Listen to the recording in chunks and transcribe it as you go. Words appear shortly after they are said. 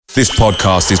This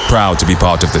podcast is proud to be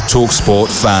part of the TalkSport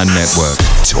Fan Network.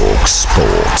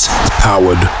 TalkSport.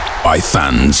 Powered by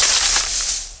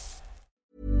fans.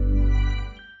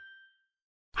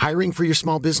 Hiring for your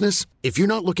small business? If you're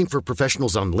not looking for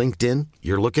professionals on LinkedIn,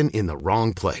 you're looking in the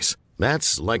wrong place.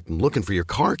 That's like looking for your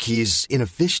car keys in a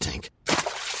fish tank.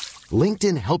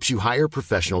 LinkedIn helps you hire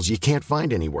professionals you can't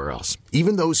find anywhere else,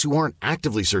 even those who aren't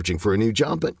actively searching for a new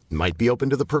job but might be open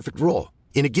to the perfect role.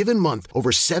 In a given month,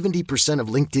 over 70% of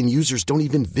LinkedIn users don't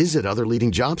even visit other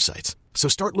leading job sites. So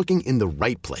start looking in the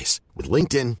right place. With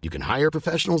LinkedIn, you can hire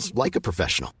professionals like a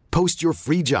professional. Post your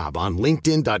free job on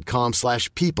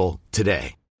linkedin.com/people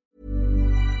today.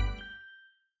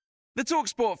 The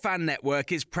TalkSport Fan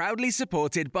Network is proudly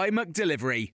supported by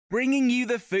McDelivery, bringing you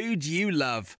the food you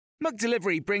love.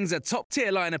 McDelivery brings a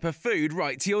top-tier lineup of food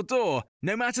right to your door.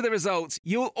 No matter the result,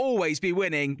 you'll always be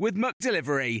winning with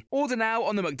McDelivery. Order now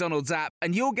on the McDonald's app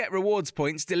and you'll get rewards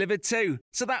points delivered too.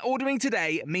 So that ordering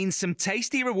today means some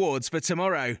tasty rewards for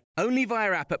tomorrow. Only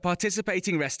via app at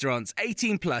participating restaurants.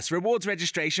 18 plus. Rewards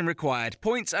registration required.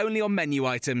 Points only on menu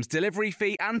items. Delivery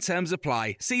fee and terms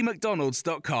apply. See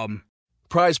mcdonalds.com.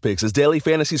 PrizePicks is daily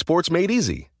fantasy sports made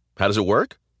easy. How does it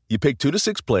work? You pick 2 to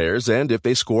 6 players, and if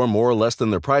they score more or less than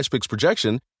their PrizePicks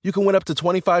projection, you can win up to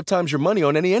 25 times your money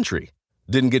on any entry.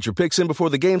 Didn't get your picks in before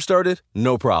the game started?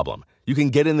 No problem. You can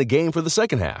get in the game for the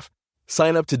second half.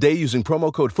 Sign up today using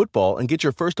promo code FOOTBALL and get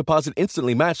your first deposit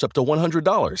instantly matched up to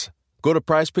 $100. Go to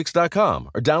prizepicks.com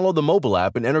or download the mobile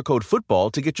app and enter code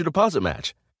FOOTBALL to get your deposit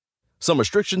match. Some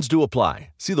restrictions do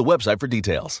apply. See the website for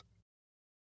details.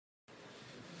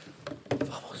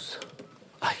 Vamos.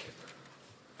 Ay.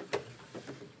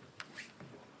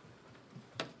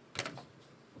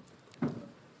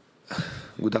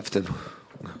 Good afternoon.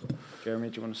 Jeremy,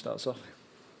 do you want to start us off?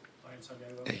 Hi, Antonio.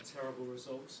 Terrible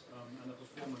results and a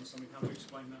performance. I mean, how do you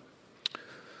explain that?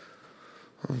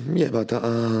 Yeah, but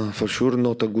for sure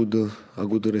not a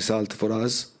good result for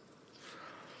us.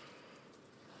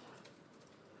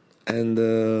 And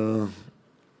a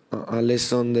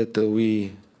lesson that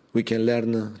we can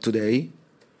learn today,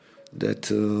 that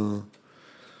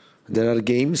there are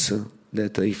games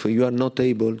that if you are not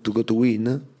able to go to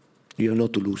win, you are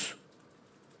not to lose.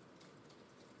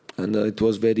 And it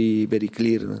was very, very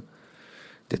clear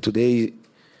that today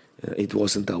it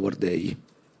wasn't our day.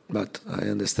 But I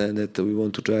understand that we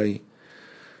want to try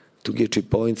to get 3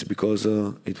 points because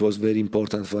it was very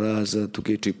important for us to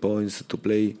get 3 points to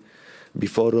play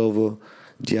before of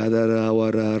the other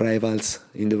our rivals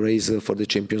in the race for the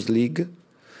Champions League.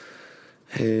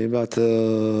 But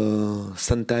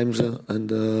sometimes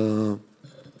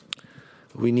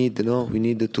we need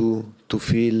to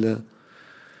feel.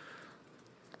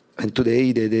 And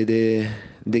today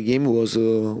the game was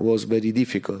very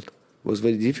difficult. Was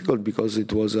very difficult because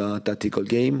it was a tactical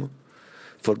game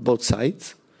for both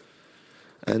sides,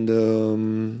 and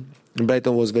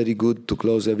Brighton was very good to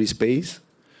close every space.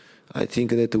 I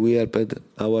think that we helped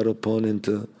our opponent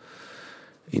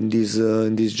in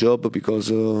this job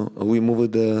because we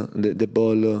moved the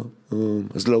ball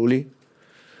slowly,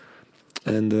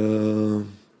 and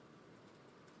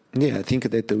I think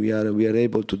that we are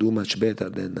able to do much better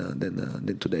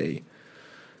than today.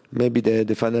 Maybe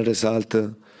the final result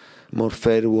more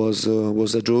fair was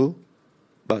a draw,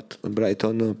 but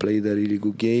Brighton played a really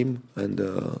good game and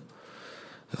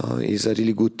is a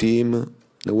really good team,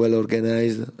 well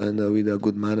organized and with a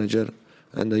good manager.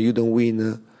 And you don't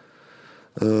win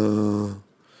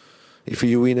if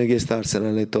you win against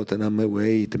Arsenal and Tottenham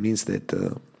away. It means that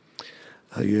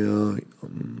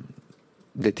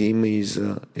the team is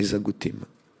a good team.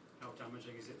 How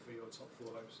damaging is it for your top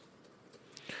 4 hopes?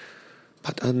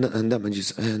 But and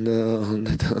damages, and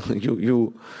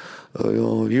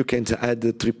you can't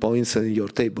add 3 points in your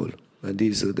table, and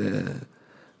this is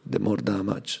the more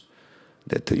damage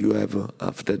that you have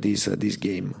after this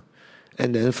game.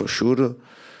 And then for sure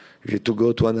you have to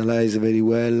go to analyze very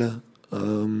well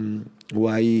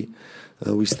why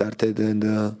we started, and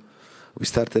we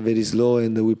started very slow,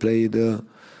 and we played a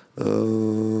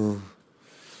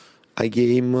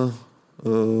game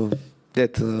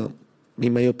that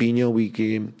in my opinion we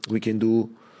can do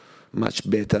much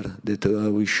better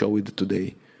than we showed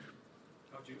today.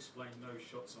 How do you explain no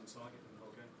shots on target in the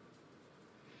whole game?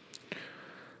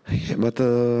 Yeah, but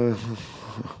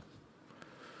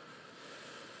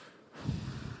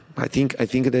I think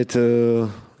that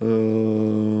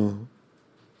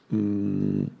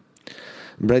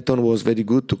Brighton was very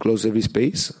good to close every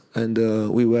space, and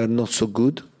we were not so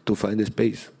good to find the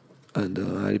space. And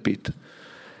I repeat,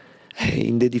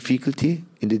 in the difficulty,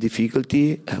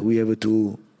 we have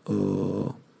to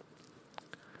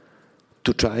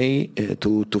to try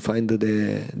to find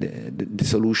the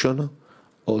solution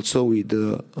also with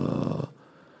a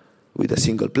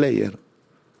single player.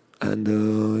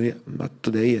 And but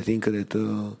today I think that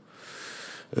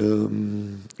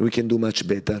we can do much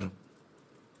better. You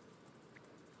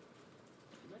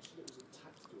mentioned it was a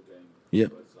tactical game. Yeah.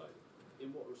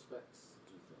 In what respects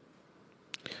do you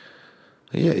think?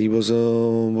 Yeah, it was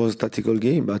a tactical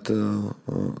game, but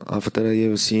after I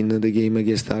have seen the game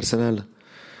against Arsenal,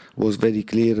 was very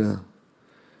clear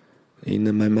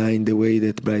in my mind the way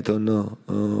that Brighton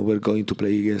were going to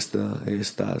play against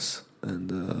us,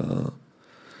 and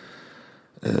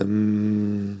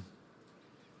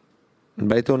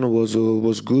Brighton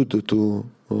was good to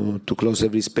close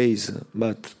every space,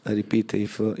 but I repeat,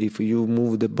 if you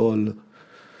move the ball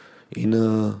in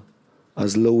a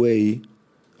slow way,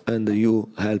 and you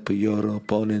help your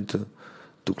opponent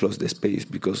to close the space,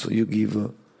 because you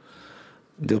give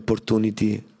the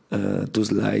opportunity to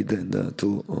slide and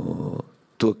to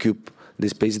occupy the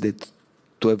space that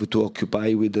to have to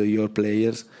occupy with your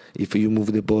players if you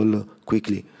move the ball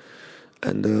quickly.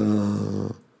 And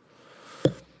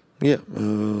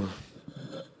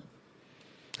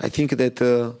I think that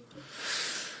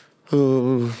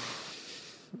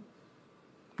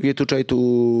we have to try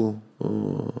to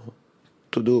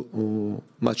do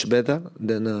much better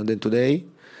than today.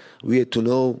 We have to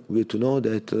know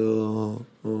that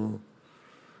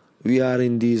we are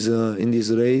in this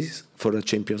race for the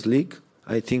Champions League.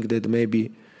 I think that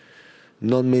maybe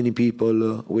not many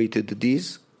people waited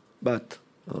this, but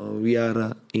we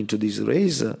are into this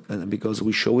race because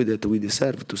we show that we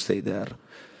deserve to stay there.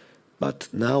 But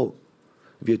now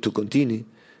we have to continue.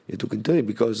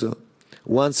 Because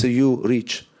once you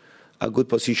reach a good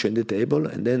position in the table,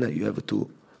 and then you have to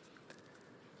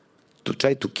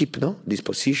try to keep this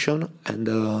position, and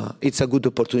it's a good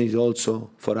opportunity also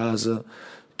for us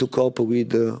to cope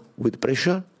with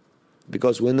pressure,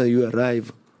 because when you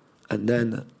arrive and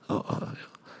then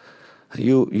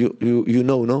you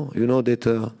know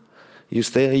that you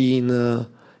stay in a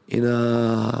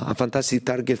fantastic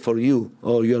target for you,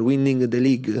 or you are winning the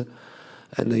league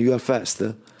and you are fast,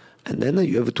 and then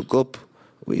you have to cope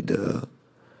with the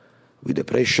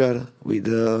pressure, with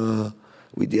the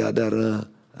other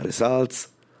results.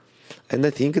 And I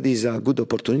think this is a good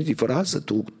opportunity for us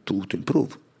to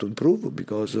improve,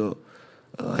 because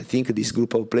I think this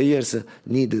group of players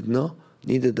needed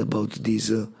about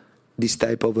this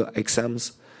type of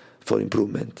exams for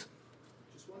improvement.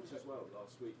 Just wanted as well,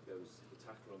 last week there was the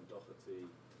tackle on Doherty,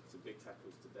 some big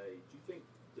tackles today. Do you think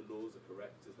the laws are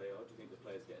correct as they are? Do you think the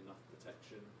players get enough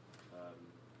protection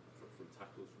from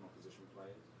tackles from opposition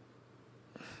players?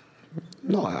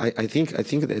 No, I think that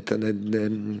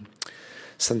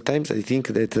sometimes I think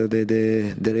that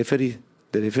the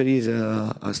referees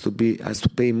has to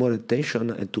pay more attention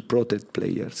and to protect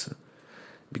players,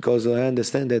 because I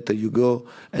understand that you go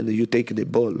and you take the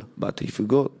ball, but if you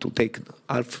go to take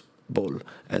half ball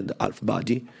and half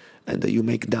body and you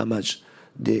make damage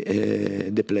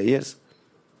the players,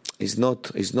 it's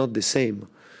not the same.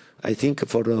 I think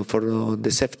for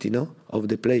the safety of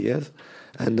the players,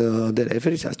 and the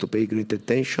referees has to pay great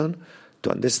attention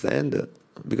to understand,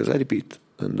 because I repeat,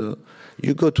 and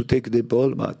you go to take the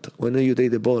ball, but when you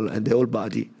take the ball and the whole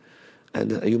body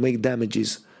and you make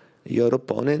damages your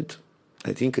opponent,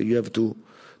 I think you have to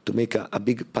make a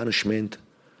big punishment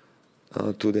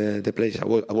to the players.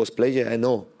 I was player, I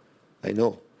know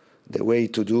the way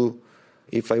to do.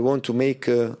 If I want to make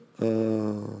a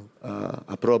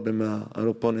problem, an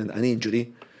opponent, an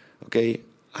injury, okay,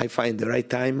 I find the right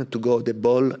time to go the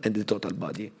ball and the total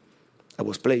body. I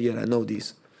was player, I know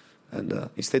this. And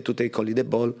instead to take only the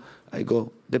ball, I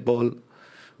go the ball.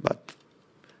 But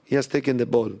he has taken the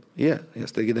ball. Yeah, he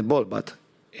has taken the ball, but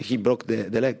he broke the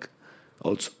leg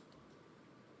also.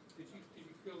 Did you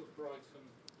feel that Brighton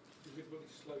really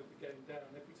slowed the game down?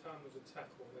 Every time there was a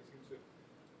tackle, they seemed to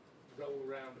roll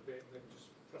around a bit and then just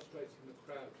frustrating the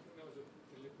crowd. Do you think that was a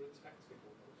deliberate tactic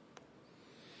almost?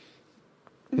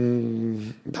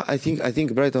 I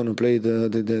think Brighton played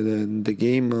the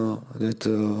game that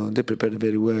they prepared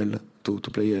very well to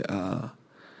play a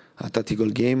tactical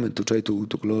game and to try to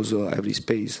close every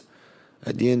space.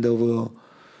 At the end,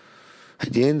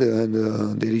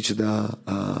 they reached a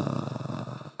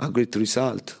great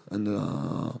result, and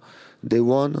they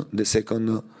won the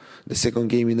second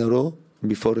game in a row,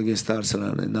 before against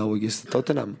Arsenal and now against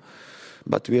Tottenham.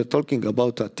 But we are talking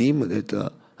about a team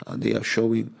that they are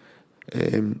showing.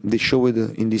 They showed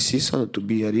in this season to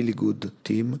be a really good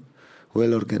team,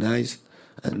 well organized,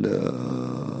 and they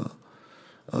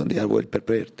are well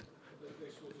prepared.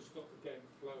 They sort of stopped the game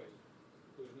flowing.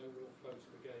 There was no real flow to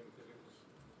the game because it was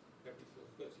everything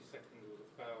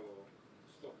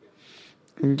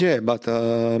Yeah, but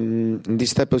in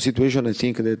this type of situation, I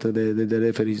think that the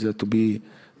referees have to be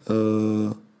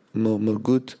more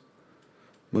good,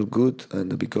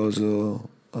 and because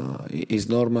it's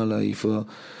normal if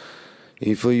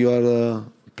you are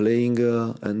playing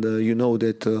and you know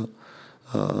that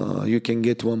you can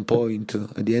get 1 point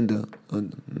at the end,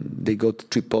 they got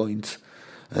 3 points,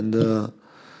 and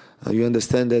you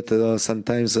understand that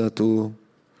sometimes to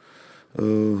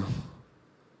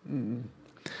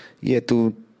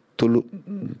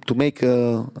make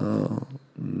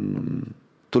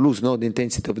to lose the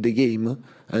intensity of the game,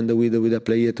 and with a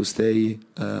player to stay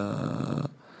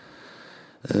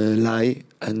lie,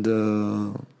 and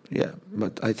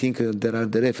but I think there are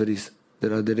the referees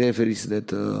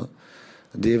that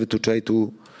they have to try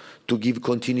to give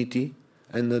continuity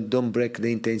and don't break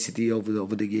the intensity of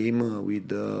the game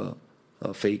with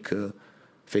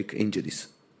fake injuries.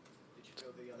 Did you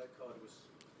feel the yellow card was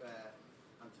fair,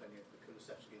 Antonio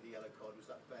Kulusevski? The yellow card, was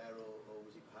that fair, or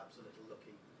was he perhaps a little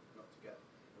lucky not to get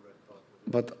a red card?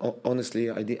 But honestly,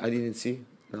 I didn't see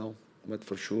now. But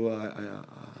for sure,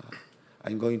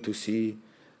 I'm going to see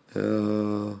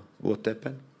what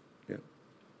happened. Yeah,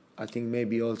 I think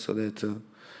maybe also that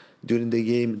during the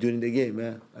game,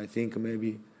 I think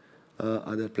maybe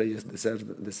other players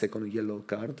deserved the second yellow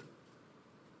card.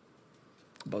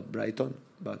 About Brighton,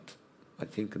 but I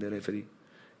think the referee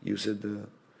used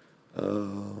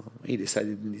he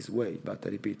decided in this way. But I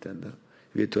repeat, and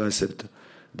we have to accept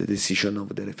the decision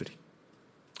of the referee.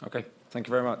 Okay, thank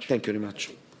you very much. Thank you very much.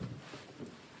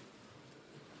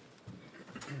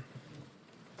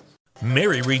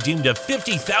 Mary redeemed a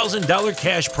 $50,000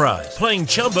 cash prize playing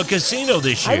Chumba Casino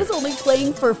this year. I was only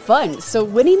playing for fun, so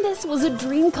winning this was a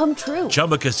dream come true.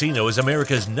 Chumba Casino is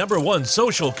America's #1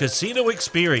 social casino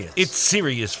experience. It's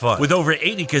serious fun. With over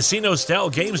 80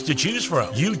 casino-style games to choose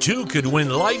from, you too could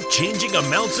win life-changing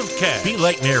amounts of cash. Be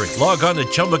like Mary. Log on to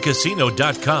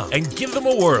ChumbaCasino.com and give them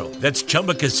a whirl. That's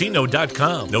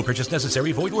ChumbaCasino.com. No purchase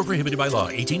necessary. Void where prohibited by law.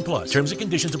 18+. Terms and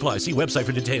conditions apply. See website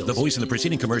for details. The voice in the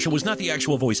preceding commercial was not the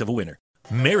actual voice of a winner.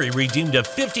 Mary redeemed a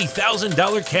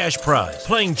 $50,000 cash prize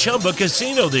playing Chumba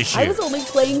Casino this year. I was only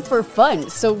playing for fun,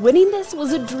 so winning this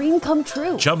was a dream come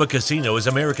true. Chumba Casino is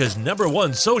America's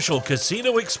 #1 social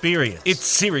casino experience. It's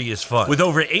serious fun. With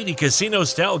over 80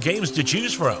 casino-style games to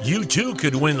choose from, you too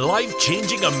could win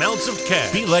life-changing amounts of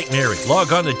cash. Be like Mary.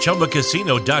 Log on to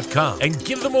ChumbaCasino.com and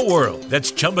give them a whirl.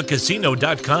 That's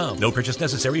ChumbaCasino.com. No purchase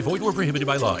necessary. Void where prohibited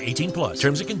by law. 18+.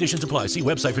 Terms and conditions apply. See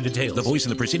website for details. The voice in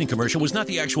the preceding commercial was not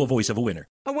the actual voice of a winner.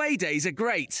 Away days are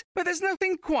great, but there's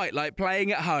nothing quite like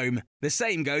playing at home. The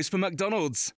same goes for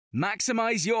McDonald's.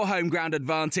 Maximise your home ground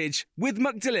advantage with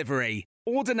McDelivery.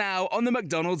 Order now on the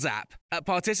McDonald's app. At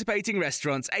participating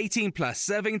restaurants, 18+,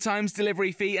 serving times,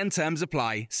 delivery fee and terms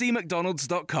apply. See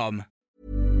mcdonalds.com.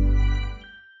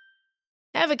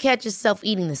 Ever catch yourself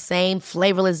eating the same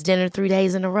flavorless dinner 3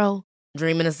 days in a row?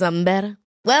 Dreaming of something better?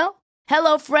 Well,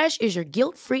 HelloFresh is your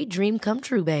guilt-free dream come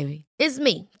true, baby. It's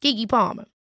me, Keke Palmer.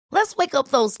 Let's wake up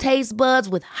those taste buds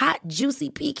with hot, juicy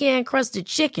pecan-crusted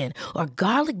chicken or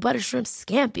garlic butter shrimp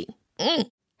scampi.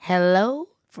 Hello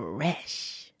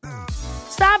Fresh.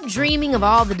 Stop dreaming of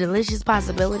all the delicious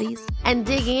possibilities and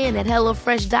dig in at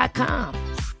HelloFresh.com.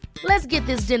 Let's get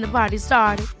this dinner party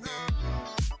started.